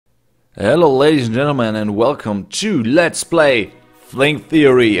Hello ladies and gentlemen, and welcome to Let's Play Fling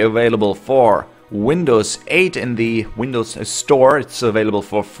Theory, available for Windows 8 in the Windows Store. It's available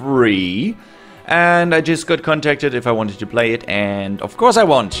for free, and I just got contacted if I wanted to play it, and of course I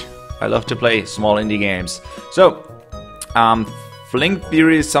want. I love to play small indie games. So, Fling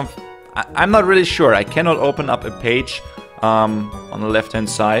Theory is I'm not really sure. I cannot open up a page on the left hand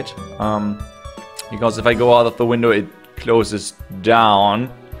side, because if I go out of the window it closes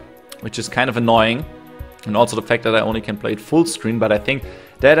down, which is kind of annoying, and also the fact that I only can play it full screen, but I think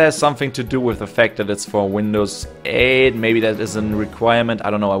that has something to do with the fact that it's for Windows 8. Maybe that is a requirement, I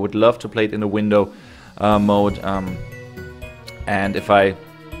don't know. I would love to play it in the window mode, and if I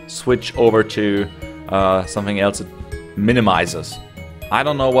switch over to something else, it minimizes. I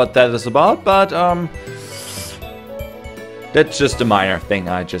don't know what that is about, but that's just a minor thing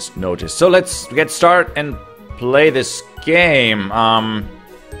I just noticed. So let's get started and play this game.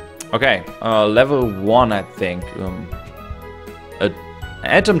 Okay, level 1, I think.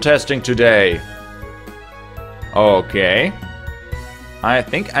 Atom testing today. Okay. I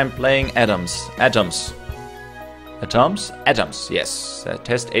think I'm playing atoms. Atoms, yes.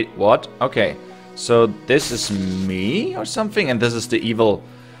 Test 8, what? Okay. So this is me or something, and this is the evil.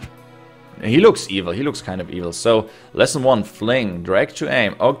 He looks evil, he looks kind of evil. So, lesson 1, fling, drag to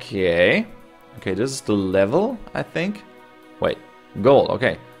aim. Okay. Okay, this is the level, I think. Wait, goal,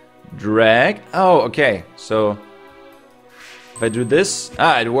 okay. Drag. Oh, okay. So if I do this,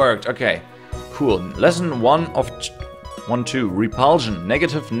 it worked. Okay, cool. Lesson 1 of 2. Repulsion.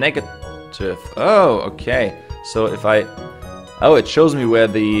 Negative. Oh, okay. So if I, it shows me where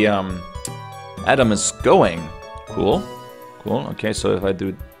the atom is going. Cool. Okay, so if I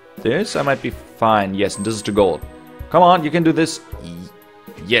do this, I might be fine. Yes, and this is the goal. Come on, you can do this.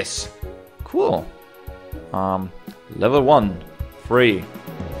 Yes. Cool. Level 1. Free.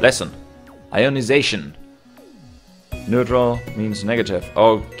 Lesson. Ionization. Neutral means negative.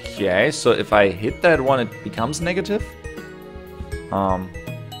 Okay, so if I hit that one, it becomes negative? I'm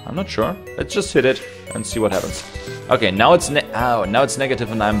not sure. Let's just hit it and see what happens. Okay, now it's now it's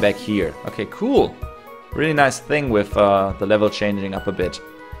negative and I'm back here. Okay, cool. Really nice thing with the level changing up a bit.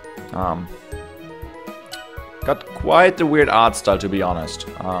 Got quite the weird art style, to be honest.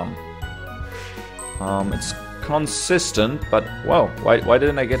 It's consistent, but whoa, why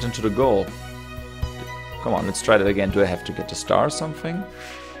didn't I get into the goal? Come on, let's try that again. Do I have to get the star or something?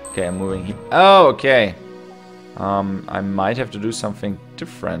 Okay, I'm moving here. Oh, okay. I might have to do something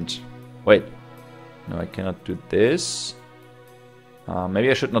different. Wait, no, I cannot do this. Maybe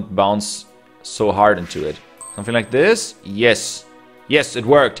I should not bounce so hard into it. Something like this? Yes, it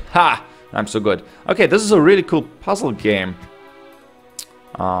worked. Ha! I'm so good. Okay, this is a really cool puzzle game.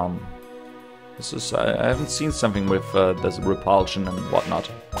 I haven't seen something with this repulsion and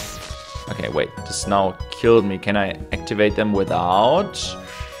whatnot. Okay, wait, this now killed me. Can I activate them without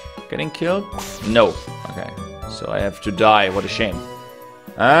getting killed? No. Okay, so I have to die. What a shame.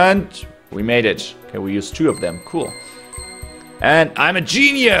 And we made it. Okay, we used 2 of them. Cool. And I'm a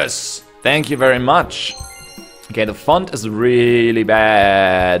genius! Thank you very much. Okay, the font is really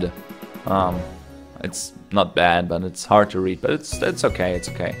bad. It's not bad, but it's hard to read. But it's okay. It's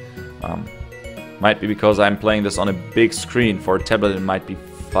okay. Might be because I'm playing this on a big screen. For a tablet, it might be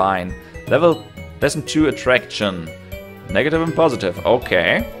fine. Lesson 2, attraction. Negative and positive.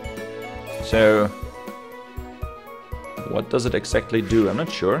 Okay. So, what does it exactly do? I'm not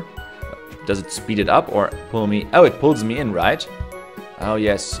sure. Does it speed it up or pull me? Oh, it pulls me in, right? Oh,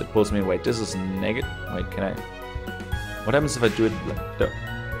 yes, it pulls me in. Wait, this is negative. Wait, can I? What happens if I do it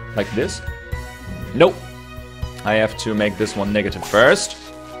like this? Nope. I have to make this one negative first.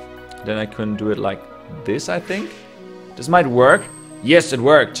 Then I couldn't do it like this, I think. This might work. Yes, it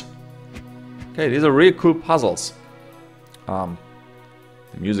worked. Okay, these are really cool puzzles. The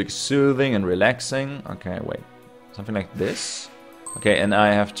music is soothing and relaxing. Okay, wait. Something like this. Okay, and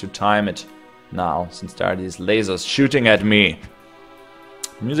I have to time it now, since there are these lasers shooting at me.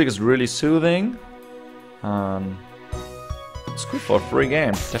 The music is really soothing. It's cool for a free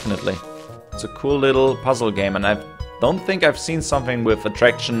game, definitely. It's a cool little puzzle game, and I don't think I've seen something with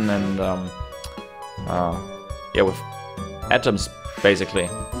attraction and yeah, with atoms basically.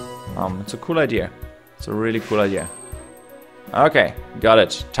 It's a cool idea. It's a really cool idea. Okay, got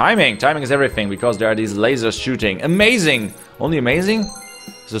it. Timing is everything, because there are these lasers shooting. Amazing! Only amazing?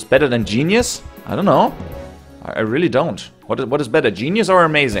 Is this better than genius? I don't know. I really don't. What is better, genius or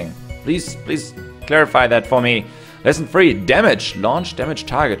amazing? Please clarify that for me. Lesson 3, damage. Launch damage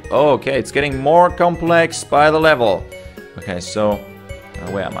target. Oh, okay, it's getting more complex by the level. Okay, so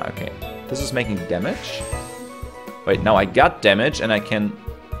where am I? Okay, this is making damage. Wait, now I got damage and I can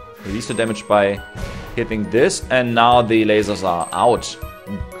release the damage by hitting this, and now the lasers are out.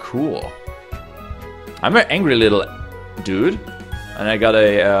 Cool. I'm an angry little dude, and I got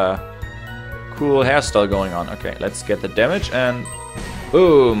a cool hairstyle going on. Okay, let's get the damage, and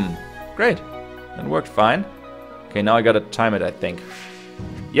boom. Great. That worked fine. Okay, now I gotta time it, I think.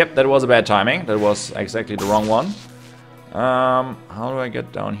 Yep, that was a bad timing. That was exactly the wrong one. How do I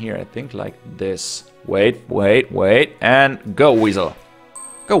get down here? I think like this. Wait, and go, Weasel.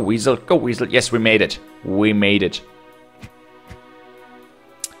 Go, Weasel, go, Weasel. Yes, we made it. We made it.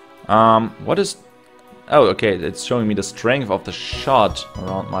 What is... Oh, okay, it's showing me the strength of the shot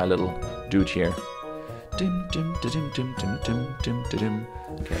around my little dude here. Okay.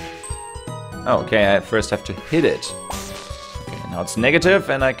 Oh, okay, I first have to hit it. Okay, now it's negative,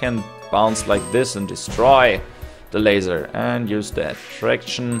 and I can bounce like this and destroy the laser. And use the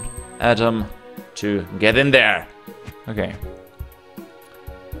attraction atom to get in there. Okay.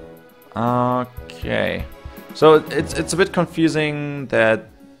 Okay. So it's a bit confusing that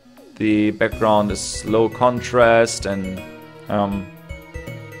the background is low contrast, and I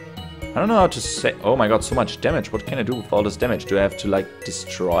don't know how to say... Oh my god, so much damage. What can I do with all this damage? Do I have to, like,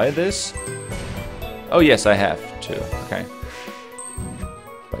 destroy this? Oh yes, I have to. Okay.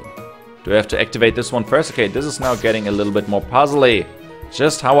 Wait. Do I have to activate this one first? Okay, this is now getting a little bit more puzzly.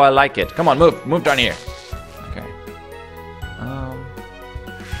 Just how I like it. Come on, move. Move down here. Okay.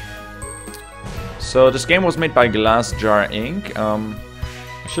 So this game was made by Glass Jar Inc.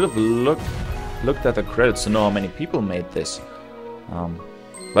 I should have looked at the credits to know how many people made this.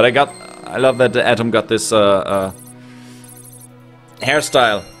 But I love that the Atom got this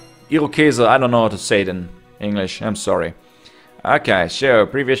hairstyle. Irokese, I don't know how to say it in English, I'm sorry. Okay, so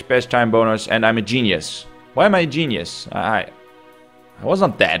previous best time bonus, and I'm a genius. Why am I a genius? I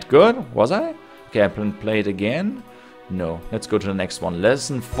wasn't that good, was I? Okay, I can play it again. No, let's go to the next one.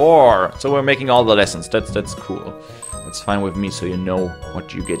 Lesson 4. So we're making all the lessons. That's cool. That's fine with me, so you know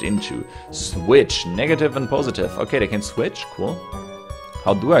what you get into. Switch, negative and positive. Okay, they can switch. Cool.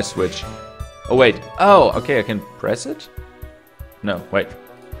 How do I switch? Oh wait. Oh, okay. I can press it. No, wait.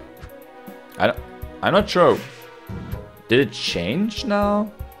 I'm not sure. Did it change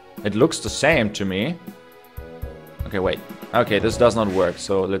now? It looks the same to me. Okay, wait. Okay, this does not work.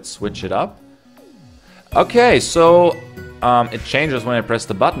 So let's switch it up. Okay, so it changes when I press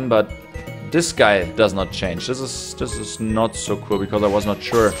the button, but this guy does not change. This is not so cool because I was not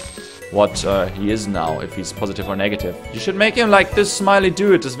sure what he is now, if he's positive or negative. You should make him like this smiley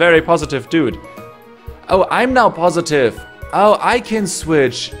dude, this very positive dude. Oh, I'm now positive. Oh, I can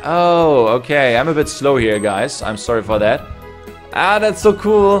switch. Oh, okay. I'm a bit slow here, guys. I'm sorry for that. Ah, that's so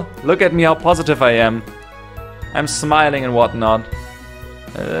cool. Look at me, how positive I am. I'm smiling and whatnot.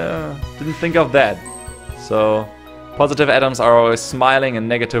 Didn't think of that. So, positive atoms are always smiling and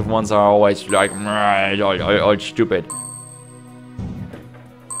negative ones are always like, all stupid.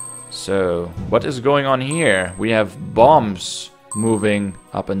 So, what is going on here? We have bombs moving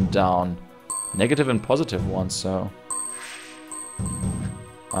up and down. Negative and positive ones, so...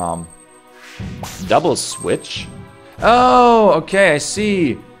 double switch? Oh, okay, I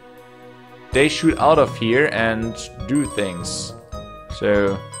see. They shoot out of here and do things.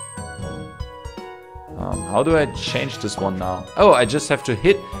 So... how do I change this one now? Oh, I just have to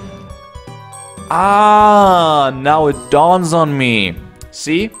hit... Ah, now it dawns on me.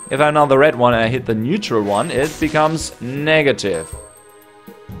 See, if I'm now the red one and I hit the neutral one, it becomes negative.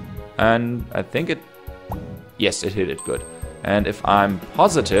 And I think it... Yes, it hit it, good. And if I'm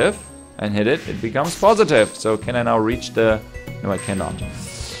positive and hit it, it becomes positive. So can I now reach the... No, I cannot.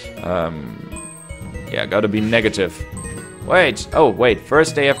 Yeah, gotta be negative. Wait, oh wait,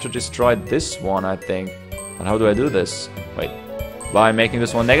 first they have to destroy this one, I think. But how do I do this? Wait, by making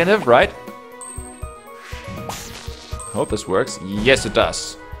this one negative, right? Hope this works. Yes, it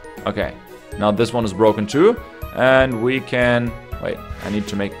does. Okay, now this one is broken too. And we can... Wait, I need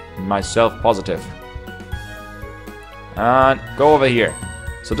to make myself positive. And go over here.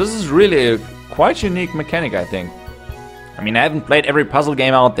 So this is really a quite unique mechanic, I think. I mean, I haven't played every puzzle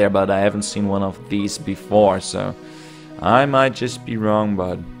game out there, but I haven't seen one of these before, so... I might just be wrong,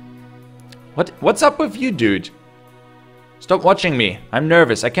 but... What's up with you, dude? Stop watching me. I'm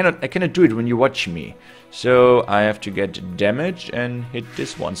nervous. I cannot do it when you watch me. So I have to get damage and hit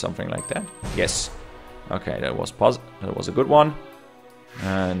this one, something like that. Yes. Okay, that was a good one.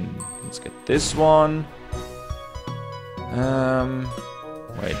 And let's get this one.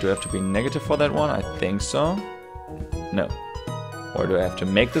 Wait, do I have to be negative for that one? I think so. No. Or do I have to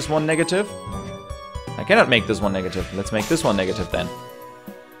make this one negative? I cannot make this one negative. Let's make this one negative then.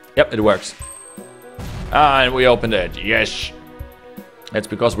 Yep, it works. Ah, and we opened it. Yes. That's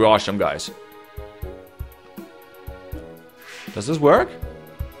because we're awesome, guys. Does this work?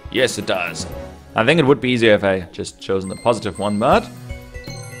 Yes, it does. I think it would be easier if I just chosen the positive one, but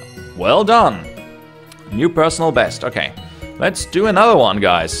well done. New personal best. Okay, let's do another one,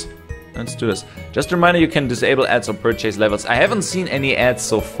 guys. Let's do this. Just a reminder, you can disable ads or purchase levels. I haven't seen any ads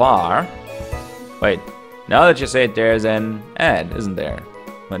so far. Wait, now that you say it, there's an ad, isn't there?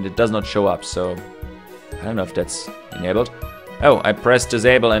 And it does not show up, so I don't know if that's enabled. Oh, I pressed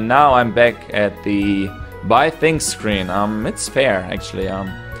disable and now I'm back at the buy things screen. It's fair, actually.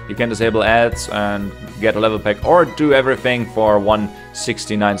 You can disable ads and get a level pack or do everything for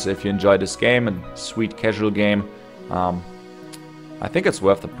 $169. So if you enjoy this game, a sweet casual game, I think it's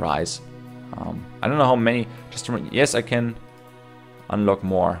worth the price. I don't know how many. Just remember, yes, I can unlock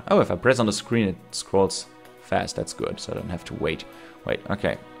more. Oh, if I press on the screen, it scrolls fast. That's good, so I don't have to wait. Wait,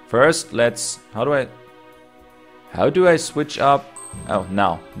 okay. First, let's. How do I switch up? Oh,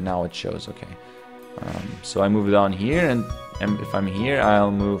 now it shows. Okay. So I move down here, and if I'm here,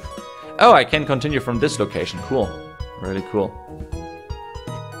 I'll move. Oh, I can continue from this location. Cool, really cool.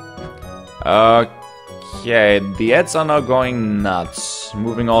 Okay, the ads are now going nuts,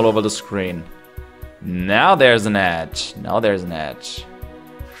 moving all over the screen. Now there's an ad. Now there's an ad.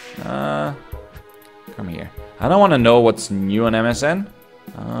 Come here. I don't want to know what's new on MSN.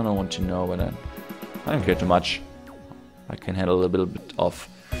 I don't want to know, but I don't care too much. I can handle a little bit of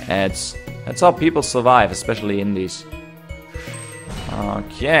ads. That's how people survive, especially indies.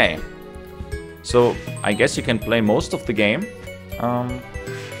 Okay. So I guess you can play most of the game.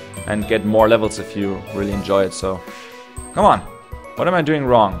 And get more levels if you really enjoy it, so come on, what am I doing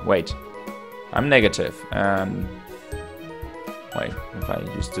wrong? Wait, I'm negative, and wait, if I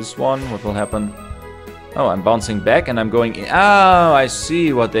use this one, what will happen? Oh, I'm bouncing back and I'm going in. Oh, I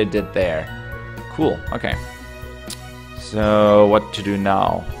see what they did there. Cool, okay. So what to do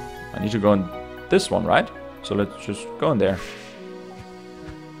now? I need to go in this one, right? So let's just go in there.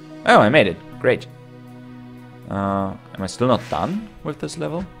 Oh, I made it, great. Am I still not done with this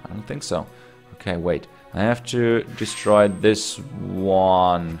level? I don't think so. Okay, wait. I have to destroy this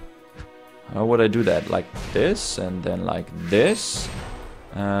one. How would I do that? Like this, and then like this.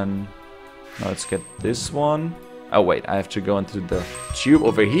 And now let's get this one. Oh wait, I have to go into the tube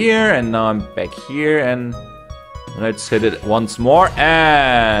over here, and now I'm back here, and let's hit it once more,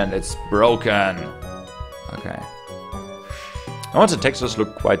 and it's broken. Okay. I want the textures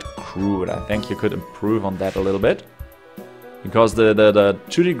look quite crude. I think you could improve on that a little bit. Because the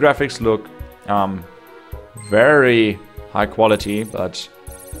 2D graphics look very high quality, but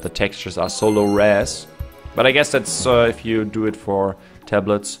the textures are so low res. But I guess that's if you do it for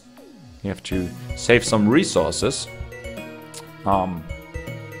tablets, you have to save some resources.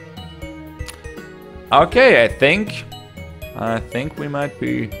 Okay, I think we might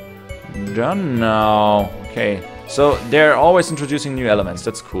be done now. Okay. So they're always introducing new elements,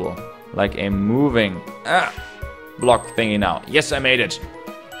 that's cool. Like a moving block thingy now. Yes, I made it.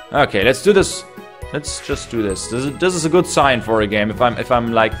 Okay, let's do this. Let's just do this. This is a good sign for a game. If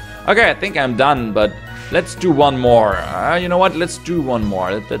I'm like, okay, I think I'm done, but let's do one more. You know what? Let's do one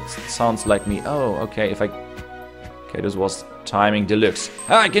more. That sounds like me. Oh, okay. Okay, this was timing deluxe.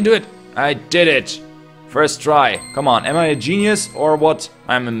 I can do it. I did it. First try. Come on. Am I a genius or what?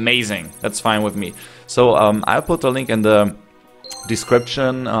 I'm amazing. That's fine with me. So I'll put a link in the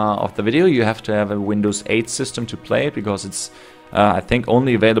description of the video. You have to have a Windows 8 system to play it because it's, I think,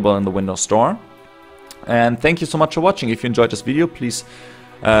 only available in the Windows Store. And thank you so much for watching. If you enjoyed this video, please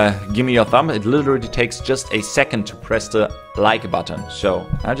give me your thumb. It literally takes just a second to press the like button. So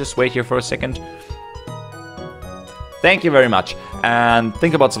I'll just wait here for a second. Thank you very much. And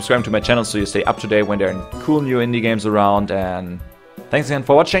think about subscribing to my channel so you stay up to date when there are cool new indie games around. And thanks again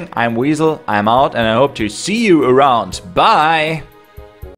for watching. I'm Weasel, I'm out, and I hope to see you around. Bye!